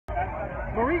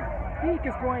Marie Biek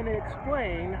is going to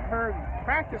explain her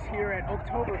practice here at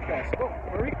Oaktoberfest. Go,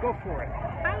 Marie, go for it.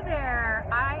 Hi there.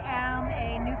 I am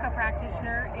a NUCA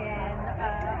practitioner in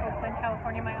Oakland,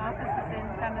 California. My office is in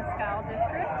Temescal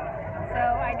district. So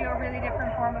I do a really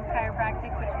different form of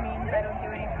chiropractic, which means I don't do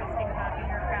any twisting,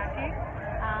 popping, or cracking.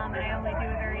 And I only do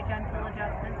a very gentle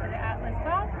adjustment to the atlas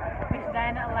bone, which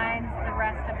then aligns the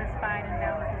rest of the spine and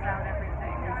balances out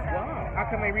everything. So, wow. How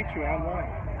can they reach you online?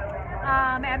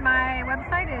 And my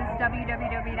website is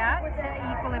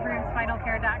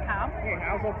www.equilibriumspinalcare.com. Hey,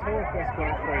 how's Oaktoberfest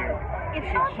going for you?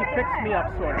 She fixed me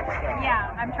up, sort of. So.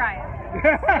 Yeah, I'm trying.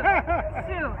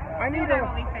 Soon. I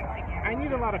will be fixing it. I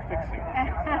need a lot of fixing.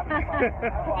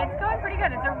 It's going pretty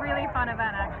good. It's a really fun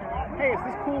event, actually. Hey, is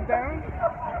this cooled down?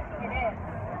 It is.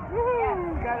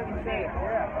 Woohoo! Gotta be safe.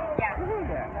 Yeah. Woohoo!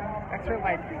 That's her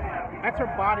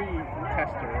body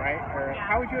tester, right? Or yeah.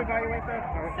 How would you evaluate that?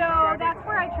 So that's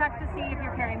where I check to see if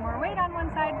you're carrying more weight on one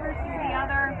side versus the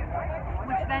other,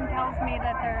 which then tells me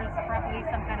that there's probably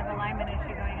some kind of alignment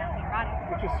issue going on in your body.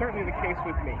 Which is certainly the case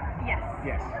with me. Yes.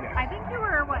 Yes. I think you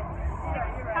were, what, 6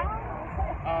 pounds?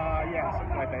 Yeah,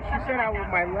 something like that. She said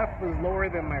my left was lower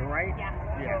than my right. Yeah.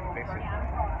 Yeah, basically.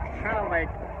 Yeah. Kind of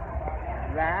like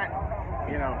that,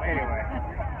 anyway.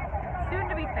 Soon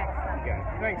to be fixed. Okay.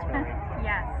 Thanks, Marie.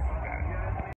 Yes.